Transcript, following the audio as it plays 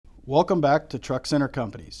Welcome back to Truck Center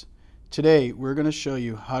Companies. Today we're going to show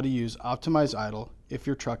you how to use Optimize Idle if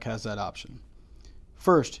your truck has that option.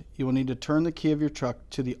 First, you will need to turn the key of your truck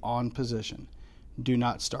to the on position. Do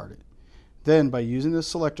not start it. Then, by using the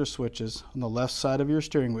selector switches on the left side of your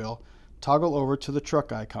steering wheel, toggle over to the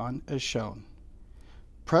truck icon as shown.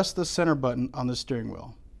 Press the center button on the steering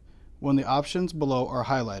wheel. When the options below are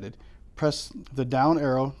highlighted, press the down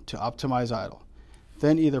arrow to optimize idle.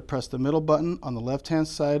 Then either press the middle button on the left-hand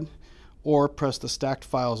side or press the stacked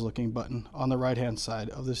files looking button on the right-hand side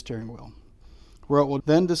of the steering wheel, where it will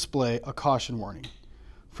then display a caution warning.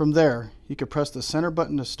 From there, you can press the center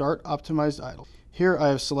button to start optimized idle. Here I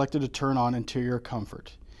have selected to turn on interior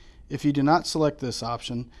comfort. If you do not select this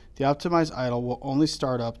option, the optimized idle will only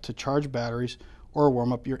start up to charge batteries or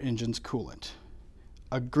warm up your engine's coolant.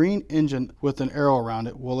 A green engine with an arrow around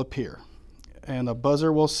it will appear, and a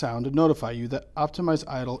buzzer will sound to notify you that optimized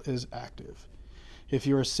idle is active. If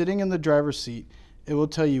you are sitting in the driver's seat, it will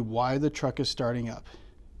tell you why the truck is starting up.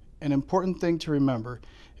 An important thing to remember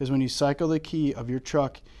is when you cycle the key of your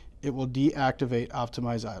truck, it will deactivate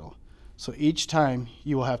optimize idle. So each time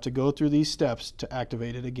you will have to go through these steps to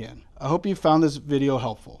activate it again. I hope you found this video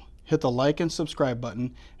helpful. Hit the like and subscribe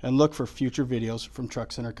button and look for future videos from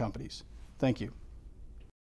Truck Center Companies. Thank you.